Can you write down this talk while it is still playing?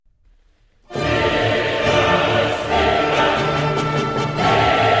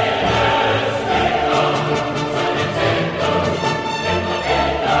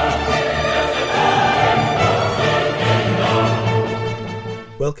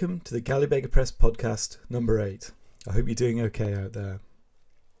Welcome to the Gallibega Press podcast number 8. I hope you're doing okay out there.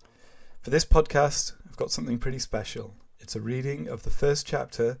 For this podcast, I've got something pretty special. It's a reading of the first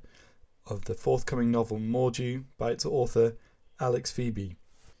chapter of the forthcoming novel Mordew by its author, Alex Phoebe.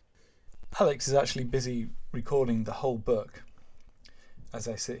 Alex is actually busy recording the whole book. As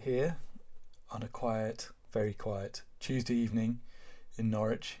I sit here on a quiet, very quiet Tuesday evening in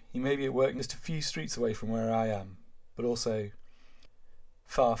Norwich, he may be at work just a few streets away from where I am, but also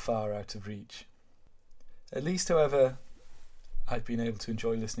far, far out of reach. At least, however, I've been able to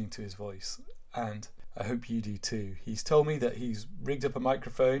enjoy listening to his voice, and I hope you do too. He's told me that he's rigged up a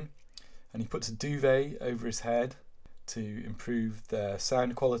microphone and he puts a duvet over his head to improve the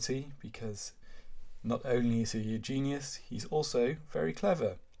sound quality, because not only is he a genius, he's also very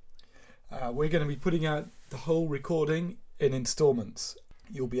clever. We're going to be putting out the whole recording in instalments.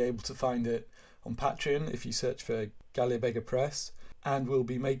 You'll be able to find it on Patreon if you search for Gallibega Press, and we'll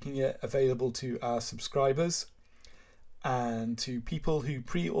be making it available to our subscribers and to people who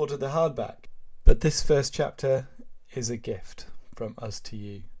pre-order the hardback. But this first chapter is a gift from us to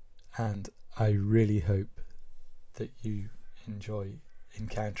you, and I really hope that you enjoy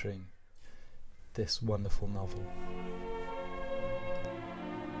encountering this wonderful novel.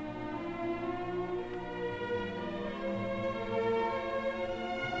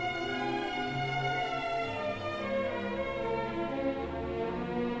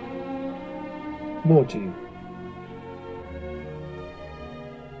 Mordew.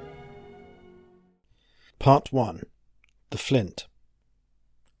 Part 1. The Flint.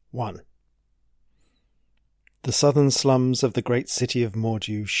 1. The southern slums of the great city of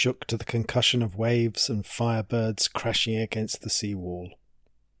Mordew shook to the concussion of waves and firebirds crashing against the seawall.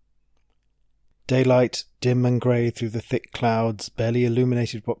 Daylight, dim and grey through the thick clouds, barely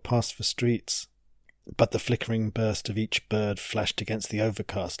illuminated what passed for streets, but the flickering burst of each bird flashed against the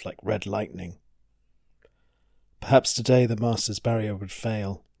overcast like red lightning. Perhaps today the master's barrier would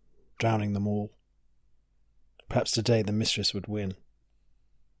fail, drowning them all. Perhaps today the mistress would win.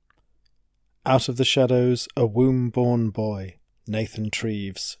 Out of the shadows, a womb-born boy, Nathan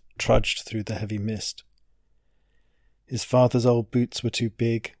Treves, trudged through the heavy mist. His father's old boots were too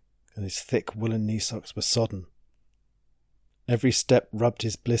big, and his thick woolen knee socks were sodden. Every step rubbed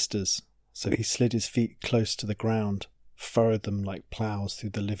his blisters, so he slid his feet close to the ground, furrowed them like ploughs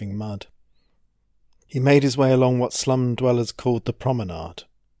through the living mud. He made his way along what slum dwellers called the promenade,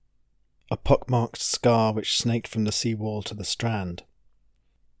 a pockmarked scar which snaked from the seawall to the strand.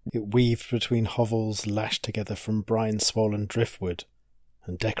 It weaved between hovels lashed together from brine-swollen driftwood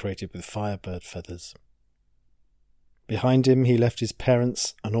and decorated with firebird feathers. Behind him he left his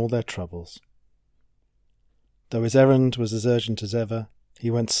parents and all their troubles. Though his errand was as urgent as ever, he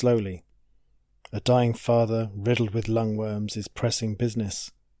went slowly. A dying father, riddled with lungworms, is pressing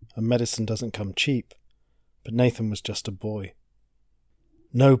business, and medicine doesn't come cheap. But Nathan was just a boy.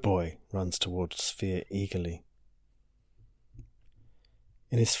 No boy runs towards fear eagerly.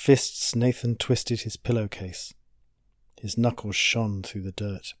 In his fists Nathan twisted his pillowcase. His knuckles shone through the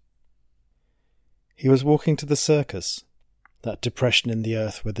dirt. He was walking to the circus, that depression in the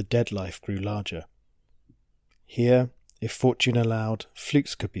earth where the dead life grew larger. Here, if fortune allowed,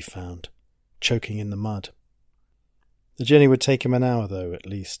 flukes could be found, choking in the mud. The journey would take him an hour, though, at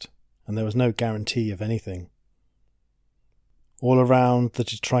least, and there was no guarantee of anything. All around, the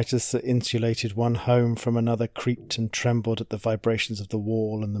detritus that insulated one home from another creaked and trembled at the vibrations of the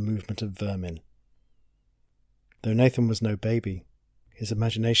wall and the movement of vermin. Though Nathan was no baby, his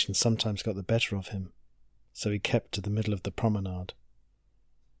imagination sometimes got the better of him, so he kept to the middle of the promenade.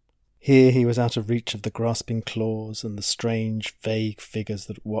 Here he was out of reach of the grasping claws and the strange, vague figures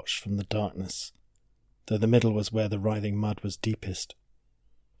that watched from the darkness, though the middle was where the writhing mud was deepest.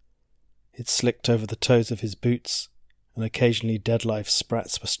 It slicked over the toes of his boots, and occasionally dead-life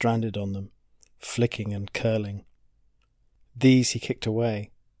sprats were stranded on them, flicking and curling. These he kicked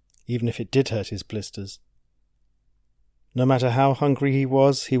away, even if it did hurt his blisters. No matter how hungry he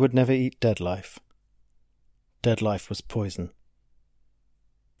was, he would never eat dead-life. Dead-life was poison.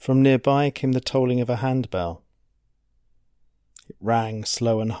 From nearby came the tolling of a handbell. It rang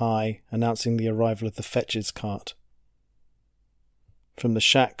slow and high, announcing the arrival of the fetcher's cart. From the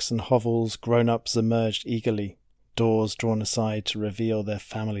shacks and hovels grown-ups emerged eagerly, doors drawn aside to reveal their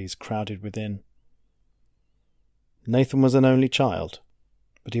families crowded within. Nathan was an only child,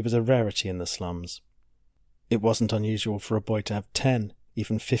 but he was a rarity in the slums. It wasn't unusual for a boy to have 10,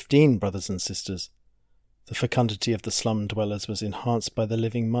 even 15 brothers and sisters. The fecundity of the slum dwellers was enhanced by the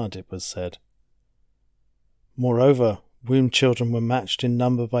living mud, it was said. Moreover, womb children were matched in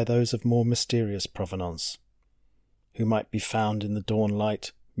number by those of more mysterious provenance, who might be found in the dawn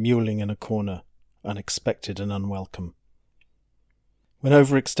light mewling in a corner, unexpected and unwelcome. When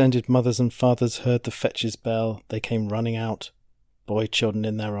overextended mothers and fathers heard the fetches bell, they came running out, boy children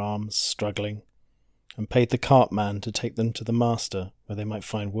in their arms, struggling, and paid the cartman to take them to the master where they might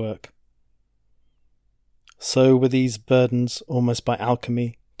find work. So were these burdens, almost by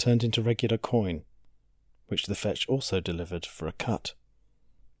alchemy, turned into regular coin, which the fetch also delivered for a cut.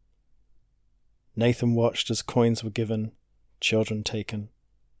 Nathan watched as coins were given, children taken,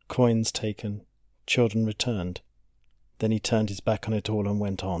 coins taken, children returned. Then he turned his back on it all and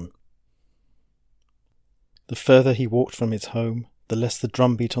went on. The further he walked from his home, the less the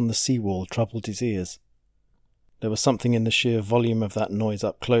drumbeat on the seawall troubled his ears. There was something in the sheer volume of that noise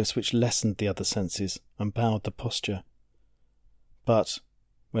up close which lessened the other senses and bowed the posture. But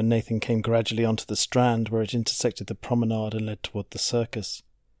when Nathan came gradually onto the strand where it intersected the promenade and led toward the circus,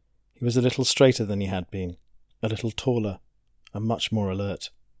 he was a little straighter than he had been, a little taller, and much more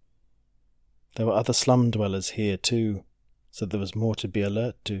alert. There were other slum dwellers here too, so there was more to be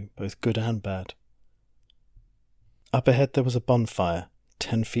alert to, both good and bad. Up ahead there was a bonfire,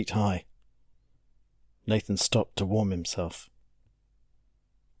 10 feet high. Nathan stopped to warm himself.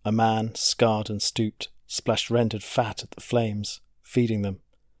 A man, scarred and stooped, splashed rendered fat at the flames, feeding them,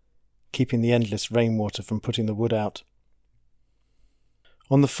 keeping the endless rainwater from putting the wood out.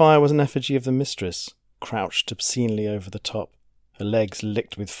 On the fire was an effigy of the mistress, crouched obscenely over the top, her legs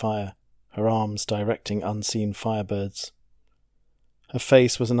licked with fire, her arms directing unseen firebirds. Her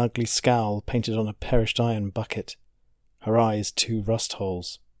face was an ugly scowl painted on a perished iron bucket, her eyes 2 rust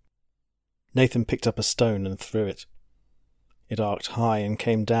holes. Nathan picked up a stone and threw it. It arced high and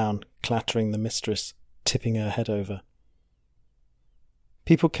came down, clattering the mistress, tipping her head over.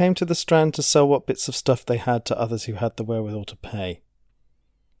 People came to the strand to sell what bits of stuff they had to others who had the wherewithal to pay.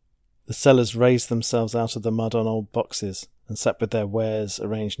 The sellers raised themselves out of the mud on old boxes and sat with their wares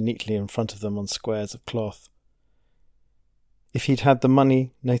arranged neatly in front of them on squares of cloth. If he'd had the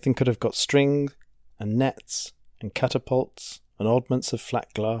money, Nathan could have got string and nets and catapults and oddments of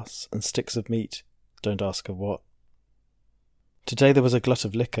flat glass and sticks of meat, don't ask of what. Today there was a glut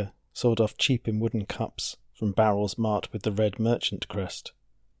of liquor, sold off cheap in wooden cups, from barrels marked with the red merchant crest.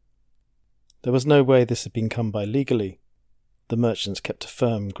 There was no way this had been come by legally. The merchants kept a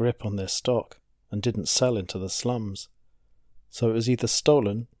firm grip on their stock and didn't sell into the slums, so it was either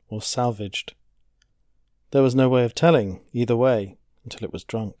stolen or salvaged. There was no way of telling either way until it was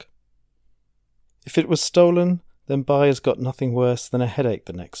drunk. If it was stolen, then buyers got nothing worse than a headache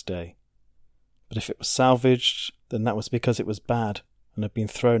the next day. But if it was salvaged, then that was because it was bad and had been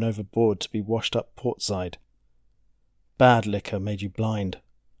thrown overboard to be washed up portside. Bad liquor made you blind.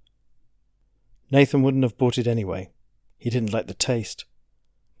 Nathan wouldn't have bought it anyway. He didn't like the taste,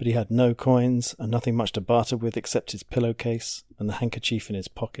 but he had no coins and nothing much to barter with except his pillowcase and the handkerchief in his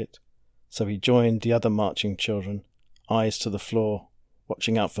pocket, so he joined the other marching children, eyes to the floor,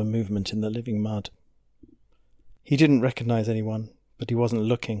 watching out for movement in the living mud. He didn't recognize anyone, but he wasn't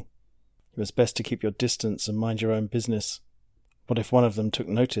looking. It was best to keep your distance and mind your own business. What if one of them took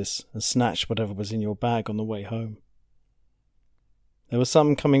notice and snatched whatever was in your bag on the way home? There were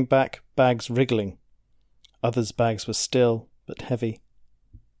some coming back, bags wriggling. Others' bags were still, but heavy.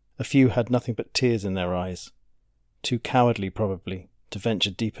 A few had nothing but tears in their eyes, too cowardly probably to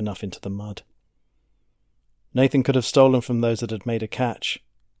venture deep enough into the mud. Nathan could have stolen from those that had made a catch,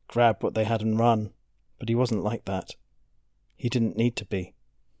 grabbed what they had and run, but he wasn't like that. He didn't need to be.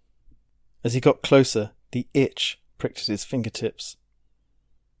 As he got closer, the itch pricked at his fingertips.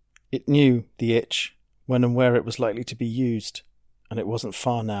 It knew, the itch, when and where it was likely to be used, and it wasn't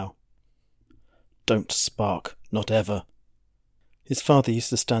far now. Don't spark, not ever. His father used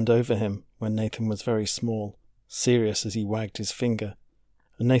to stand over him when Nathan was very small, serious as he wagged his finger,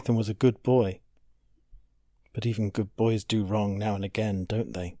 and Nathan was a good boy. But even good boys do wrong now and again,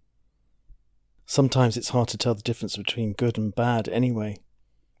 don't they? Sometimes it's hard to tell the difference between good and bad anyway,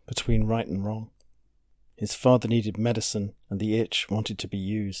 between right and wrong. His father needed medicine, and the itch wanted to be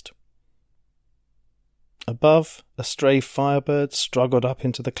used. Above, a stray firebird struggled up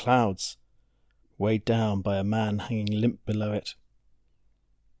into the clouds, weighed down by a man hanging limp below it.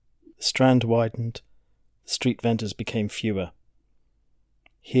 The strand widened, the street vendors became fewer.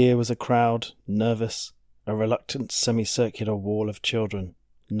 Here was a crowd, nervous, a reluctant semicircular wall of children,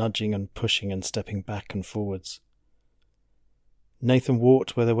 nudging and pushing and stepping back and forwards. Nathan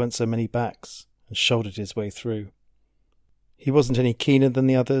walked where there weren't so many backs, and shouldered his way through. He wasn't any keener than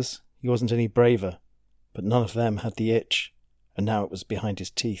the others, he wasn't any braver, but none of them had the itch, and now it was behind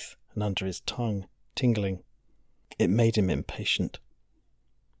his teeth and under his tongue, tingling. It made him impatient.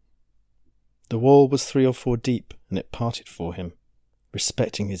 The wall was 3 or 4 deep, and it parted for him.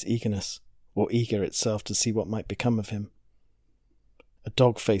 respecting his eagerness, or eager itself to see what might become of him. A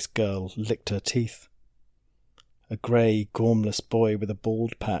dog-faced girl licked her teeth. A grey, gormless boy with a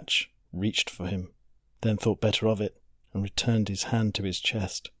bald patch reached for him, then thought better of it, and returned his hand to his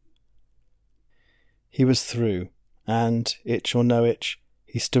chest. He was through, and, itch or no itch,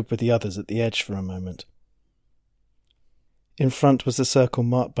 he stood with the others at the edge for a moment. In front was the circle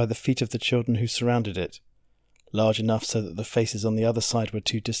marked by the feet of the children who surrounded it, large enough so that the faces on the other side were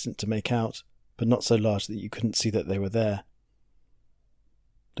too distant to make out, but not so large that you couldn't see that they were there.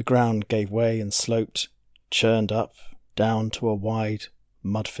 The ground gave way and sloped, churned up, down to a wide,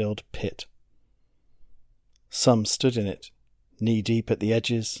 mud-filled pit. Some stood in it, knee-deep at the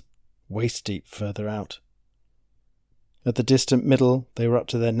edges, waist-deep further out. At the distant middle they were up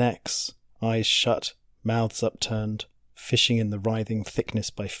to their necks, eyes shut, mouths upturned, fishing in the writhing thickness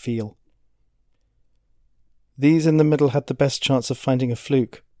by feel. These in the middle had the best chance of finding a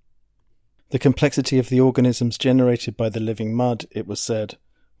fluke. The complexity of the organisms generated by the living mud, it was said,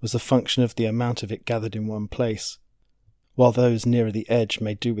 was a function of the amount of it gathered in one place, while those nearer the edge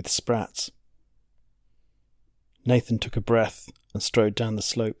made do with sprats. Nathan took a breath and strode down the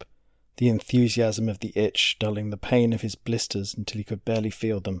slope, the enthusiasm of the itch dulling the pain of his blisters until he could barely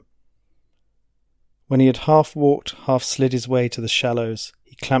feel them. When he had half walked, half slid his way to the shallows,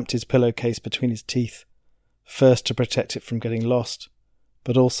 he clamped his pillowcase between his teeth, first to protect it from getting lost,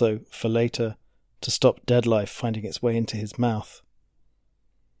 but also, for later, to stop Deadlife finding its way into his mouth.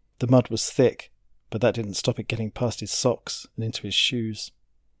 The mud was thick, but that didn't stop it getting past his socks and into his shoes.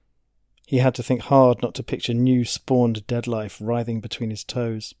 He had to think hard not to picture new spawned Deadlife writhing between his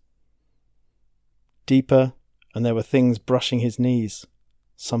toes. Deeper, and there were things brushing his knees,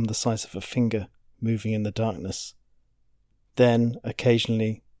 some the size of a finger, moving in the darkness. Then,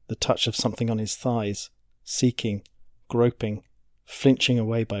 occasionally, the touch of something on his thighs, seeking, groping, flinching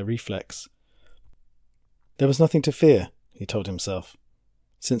away by reflex. There was nothing to fear, he told himself,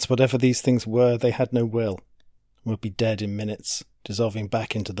 since whatever these things were, they had no will, and would be dead in minutes, dissolving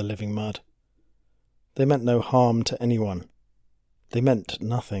back into the living mud. They meant no harm to anyone. They meant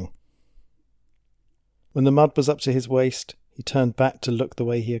nothing. When the mud was up to his waist, he turned back to look the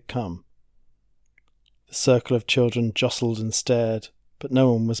way he had come. The circle of children jostled and stared, but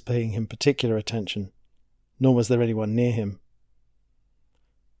no one was paying him particular attention, nor was there anyone near him.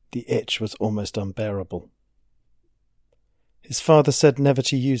 The itch was almost unbearable. His father said never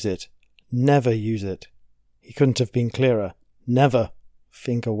to use it. Never use it. He couldn't have been clearer. Never.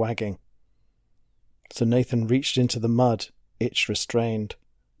 Finger wagging. So Nathan reached into the mud, itch restrained,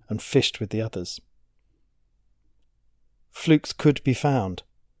 and fished with the others. Flukes could be found.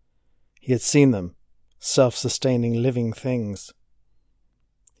 He had seen them, self-sustaining living things.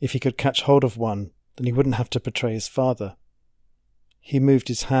 If he could catch hold of one, then he wouldn't have to betray his father. He moved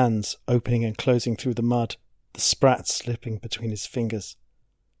his hands, opening and closing through the mud, the sprats slipping between his fingers.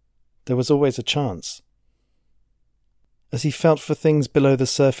 There was always a chance. As he felt for things below the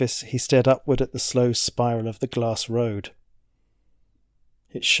surface, he stared upward at the slow spiral of the glass road.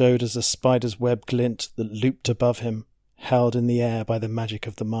 It showed as a spider's web glint that looped above him, held in the air by the magic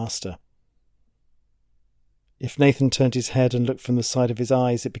of the master. If Nathan turned his head and looked from the side of his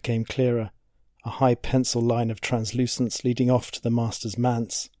eyes, it became clearer, a high pencil line of translucence leading off to the master's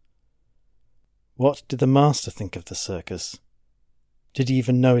manse. What did the master think of the circus? Did he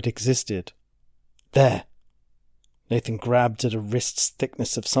even know it existed? There! Nathan grabbed at a wrist's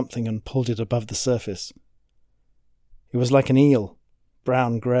thickness of something and pulled it above the surface. It was like an eel,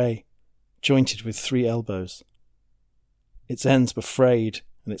 brown-grey, jointed with 3 elbows. Its ends were frayed,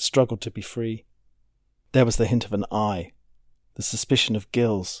 and it struggled to be free. There was the hint of an eye, the suspicion of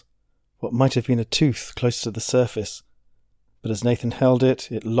gills, what might have been a tooth close to the surface, but as Nathan held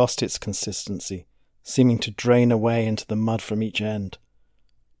it, it lost its consistency, seeming to drain away into the mud from each end.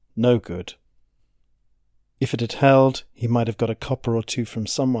 No good. If it had held, he might have got a copper or 2 from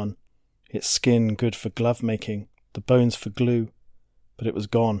someone, its skin good for glove-making, the bones for glue, but it was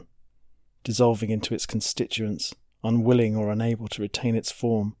gone, dissolving into its constituents, unwilling or unable to retain its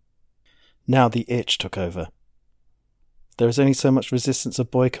form. Now the itch took over. There is only so much resistance a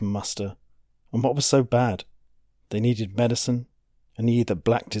boy can muster, and what was so bad? They needed medicine, and he either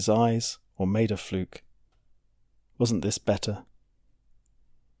blacked his eyes or made a fluke. Wasn't this better?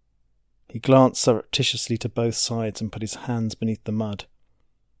 He glanced surreptitiously to both sides and put his hands beneath the mud.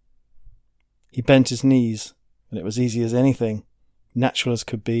 He bent his knees, and it was easy as anything, natural as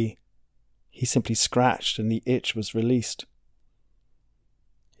could be. He simply scratched, and the itch was released.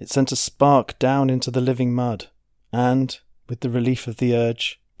 It sent a spark down into the living mud, and, with the relief of the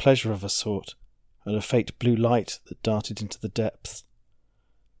urge, pleasure of a sort, and a faint blue light that darted into the depths.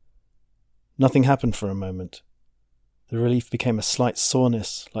 Nothing happened for a moment. The relief became a slight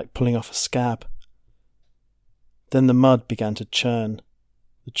soreness, like pulling off a scab. Then the mud began to churn.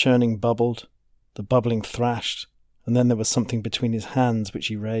 The churning bubbled, the bubbling thrashed, and then there was something between his hands which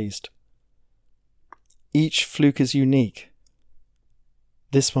he raised. Each fluke is unique.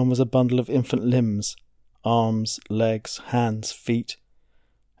 This one was a bundle of infant limbs, arms, legs, hands, feet,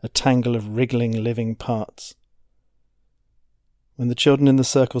 a tangle of wriggling living parts. When the children in the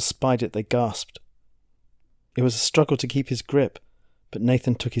circle spied it, they gasped. It was a struggle to keep his grip, but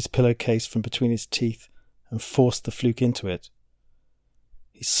Nathan took his pillowcase from between his teeth and forced the fluke into it.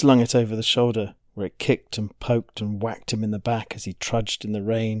 He slung it over the shoulder, where it kicked and poked and whacked him in the back as he trudged in the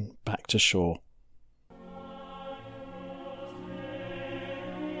rain back to shore.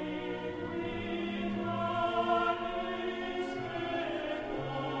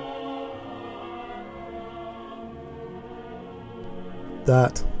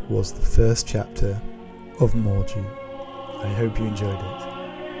 That was the first chapter of Morgie. I hope you enjoyed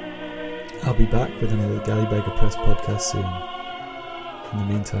it. I'll be back with another Gallybeggar Press podcast soon. In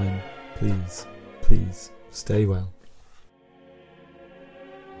the meantime, please stay well.